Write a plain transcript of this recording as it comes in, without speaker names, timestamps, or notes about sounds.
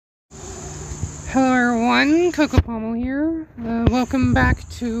everyone, Coco Pommel here. Welcome back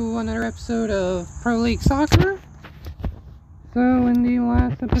to another episode of Pro League Soccer. So in the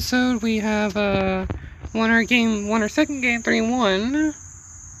last episode we have won our second game 3-1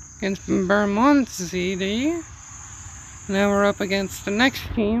 against Bermondsey. Now we're up against the next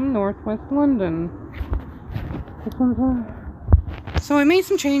team, Northwest London. So I made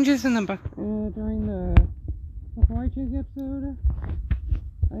some changes in during the Hawaii episode.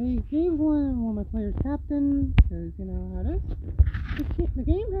 I gave one of my players captain, because you know how it is. The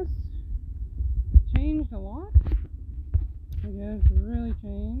game has changed a lot. It has really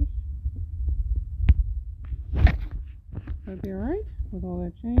changed. I'd be alright with all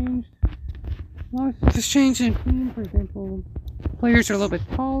that changed. A lot of stuff has changed in the team. For example, players are a little bit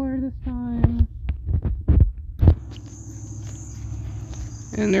taller this time.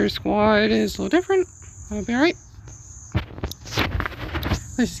 And their squad is a little different. I'll be alright.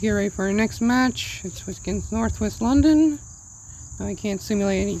 Let's just get ready for our next match. It's against Northwest London. I can't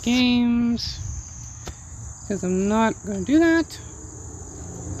simulate any games because I'm not going to do that.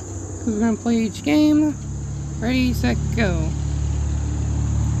 Because we're going to play each game. Ready, set, go.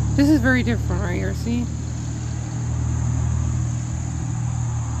 This is very different right here, see?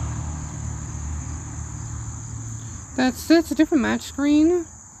 That's a different match screen.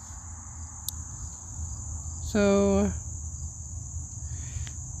 So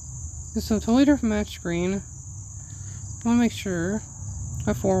this is a totally different match screen. I want to make sure.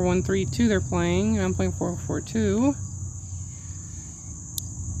 4-1-3-2 they're playing, and I'm playing 4-4-2.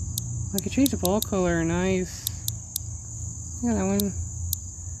 I can change the ball color, nice. Yeah, that one.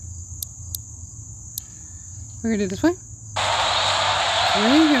 We're gonna do it this way.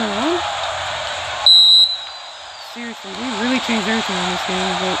 Really? Gonna seriously, we really changed everything in this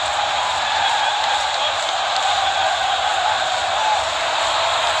game, but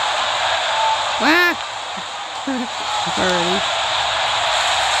already.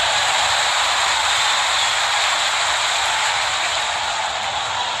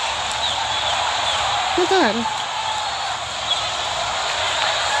 Not bad.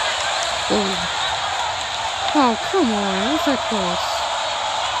 Oh, come on. That's that close.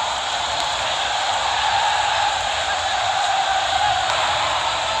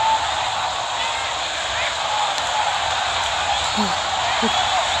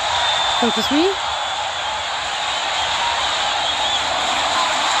 Focus me.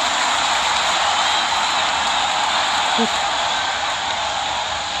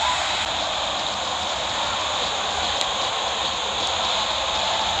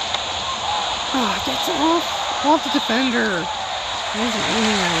 Gets off the defender. He wasn't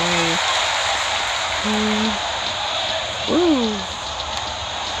aiming that way. Ooh.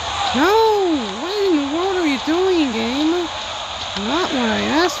 No! What in the world are you doing, game? Not what I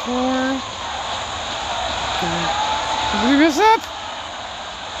asked for. Did we mess up?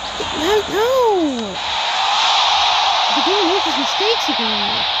 No! I began to make these mistakes again.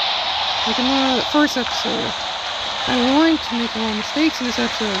 Like in the first episode. I wanted to make a lot of mistakes in this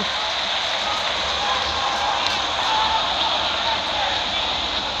episode.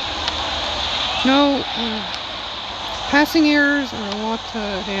 No, passing errors are a lot to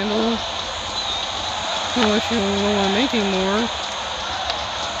handle. No issue, I don't want to make anymore.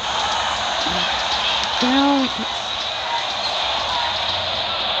 Down.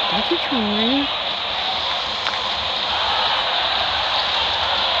 Don't you try.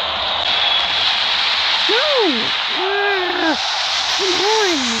 No! Come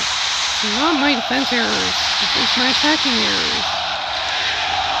on! It's not my defense errors. It's my attacking errors.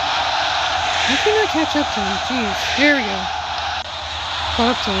 How can I catch up to him? Jeez. There we go. Caught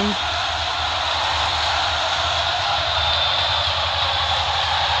up to him.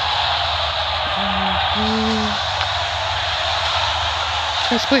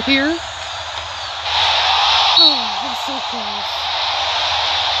 Should I split here? Oh, that was so close.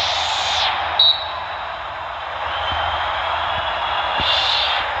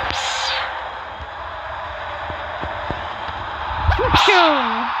 Let's go!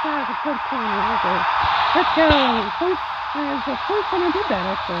 That was a good corner. Okay. Let's go! It's the first time I did that,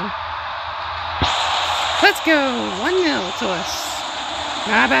 actually. Let's go! 1-0 to us.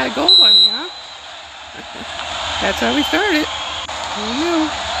 Not a bad goal by me, huh? That's how we started. 1-0.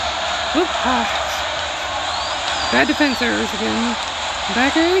 Whoop! Bad defense errors again.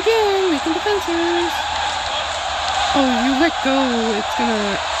 Back at it again, making defense errors. Oh, you let go. It's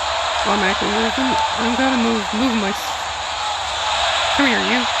gonna automatically move. I'm gonna move my... Come here,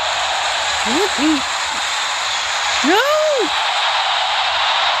 you. No!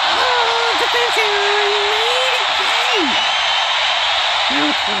 Oh, defense error! You made it!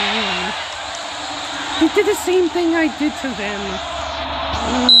 Now it's 1-1. They did the same thing I did to them.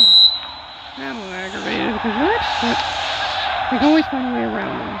 I'm a little aggravated because of that, but they can always find a way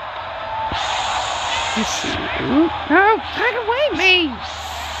around them. Let's see. Ooh. No! Take away me!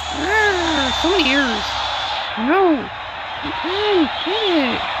 So many errors. No! Get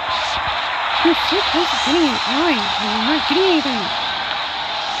it! You're so close to getting it right, and you're not getting anything.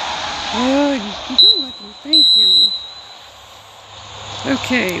 You don't let them. Thank you.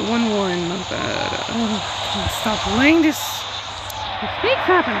 Okay, 1-1. Not bad. Can I stop letting this mistakes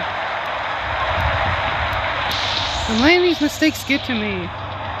happen? I'm letting these mistakes get to me.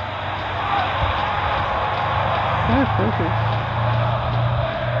 Gotta focus.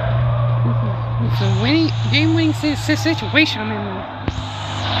 It's a game-winning situation I'm in. 1-1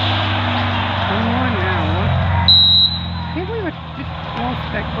 now. I can't believe I just lost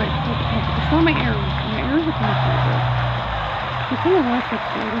that quick. It's not my errors. My errors are coming through, but it's in the last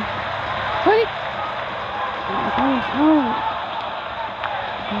episode. What? Oh.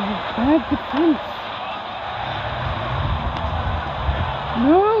 Bad defense.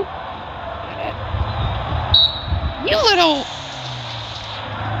 No! You little!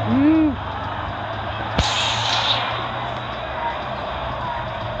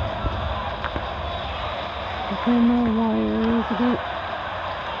 I don't know why it is a bit...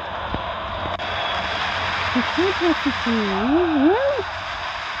 It's not necessary.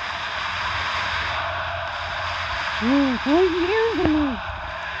 It's all years of me.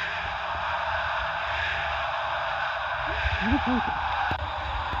 I'm gonna take it.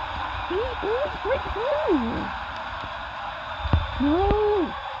 Break through! No!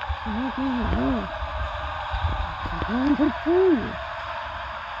 I'm not doing it. No. I'm trying to break through.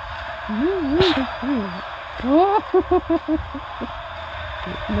 Break through. Oh!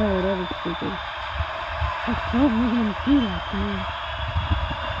 No, that was stupid. Stop making him do that to me.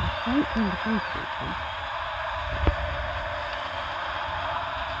 I'm right in the front station.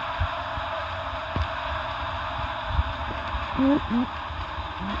 Good.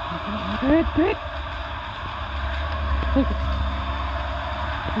 Take it.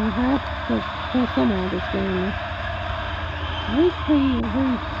 You have to pull some out of this game. At least play a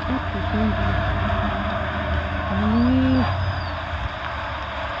very active game.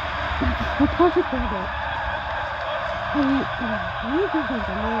 Let's talk about it. I need to think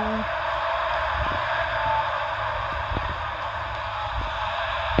of more.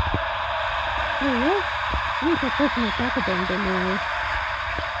 There we go. I need to push my Taco Bell a bit more.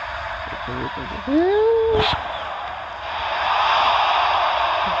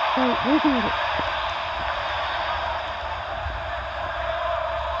 Start working with it.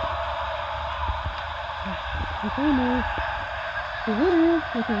 Okay, now.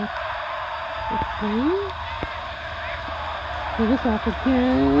 Okay. Let's see. Do this off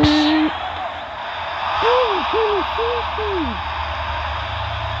again. Oh, goodness, seriously.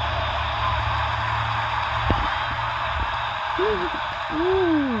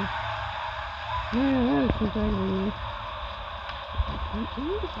 Man, that is just aggravating.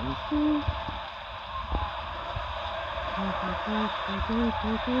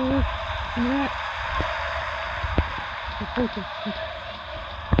 Focus.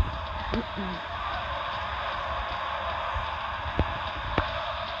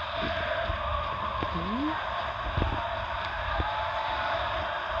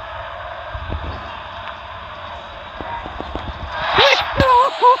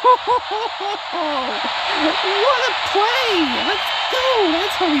 What a play! Let's go!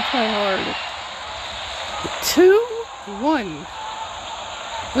 That's how we play hard. 2-1.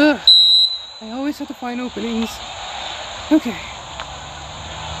 Ugh. I always have to find openings. Okay.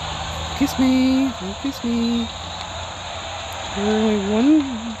 Focus me.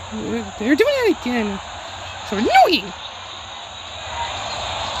 They're doing it again. So annoying!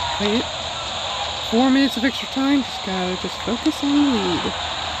 Play it. 4 minutes of extra time. Just focus on the lead.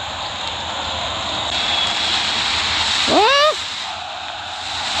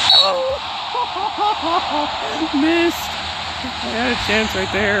 Missed! I had a chance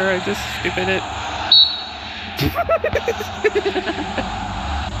right there. I just stupid it.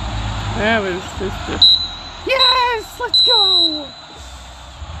 That was just a... Yes! Let's go!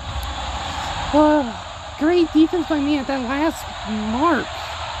 Oh, great defense by me at that last mark.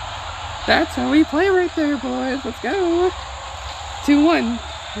 That's how we play right there, boys. Let's go. 2-1.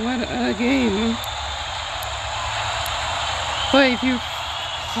 What a game. But if you...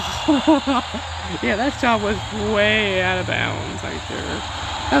 Yeah, that shot was way out of bounds right there.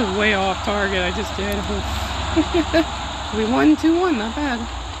 That was way off target. I just did. We won 2-1. Not bad.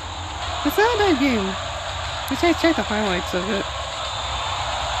 It's not a bad game. Just check the highlights of it.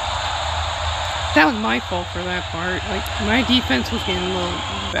 That was my fault for that part. Like, my defense was getting a little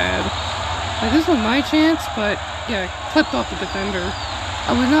bad. Like, this was my chance, but yeah, clipped off the defender.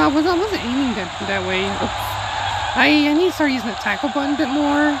 I wasn't aiming that way. Oops. I need to start using the tackle button a bit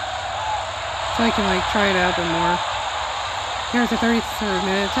more, so I can like try it out a bit more. Here's the 33rd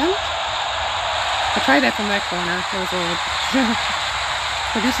minute attempt. I tried that from that corner. That was a little...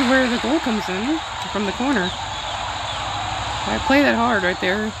 But this is where the goal comes in, from the corner. I play that hard right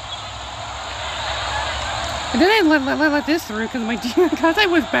there. And then I let this through because I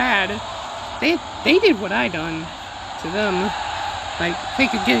was bad. They did what I done to them. Like, they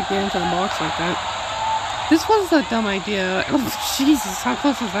could get into the box like that. This was a dumb idea. Oh, Jesus, how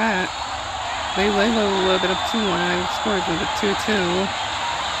close was that? They led a little bit up 2-1. I scored with a 2-2.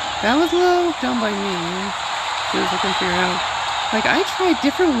 That was a little dumb by me. Because I couldn't figure it out. Like, I tried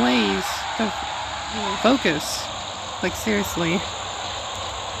different ways to focus. Like, seriously.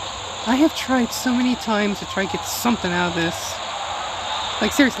 I have tried so many times to try to get something out of this.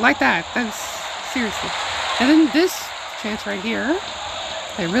 Like, seriously, like that. That's... seriously. And then this chance right here.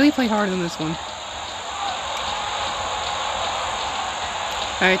 I really played hard on this one.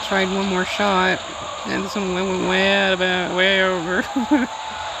 I tried one more shot, and this one went way over. I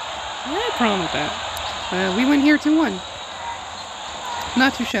had a problem with that. We win here 2-1.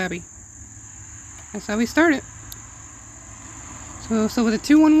 Not too shabby. That's how we started. So with a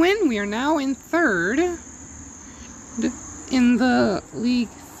 2-1 win, we are now in third in the league,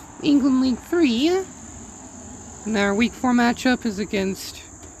 England League 3. And our week 4 matchup is against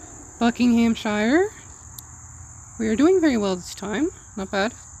Buckinghamshire. We are doing very well this time. Not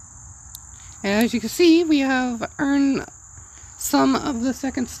bad. And as you can see, we have earned some of the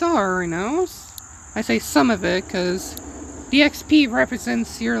second star right now. I say some of it because the XP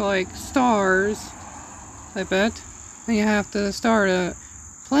represents your, like, stars, I bet. And you have to start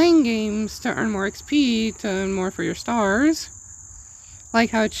playing games to earn more XP, to earn more for your stars. Like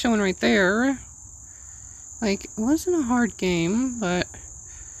how it's shown right there. Like, it wasn't a hard game, but,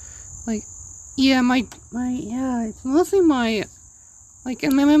 like, yeah, yeah, it's mostly my... Like,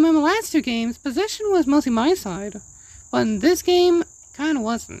 in my last 2 games, possession was mostly my side. But in this game, kind of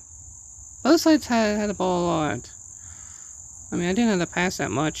wasn't. Both sides had the ball a lot. I mean, I didn't have to pass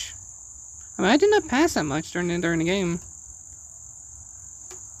that much. I mean, I did not pass that much during the game.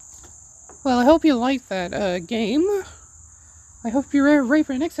 Well, I hope you liked that game. I hope you're ready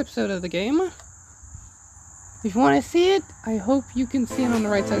for the next episode of the game. If you want to see it, I hope you can see it on the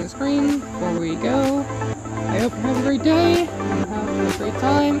right side of the screen before we go. I hope you have a great day, and have a great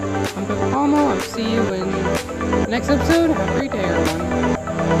time. I'm Pepper Palmo. I'll see you in the next episode. Have a great day, everyone.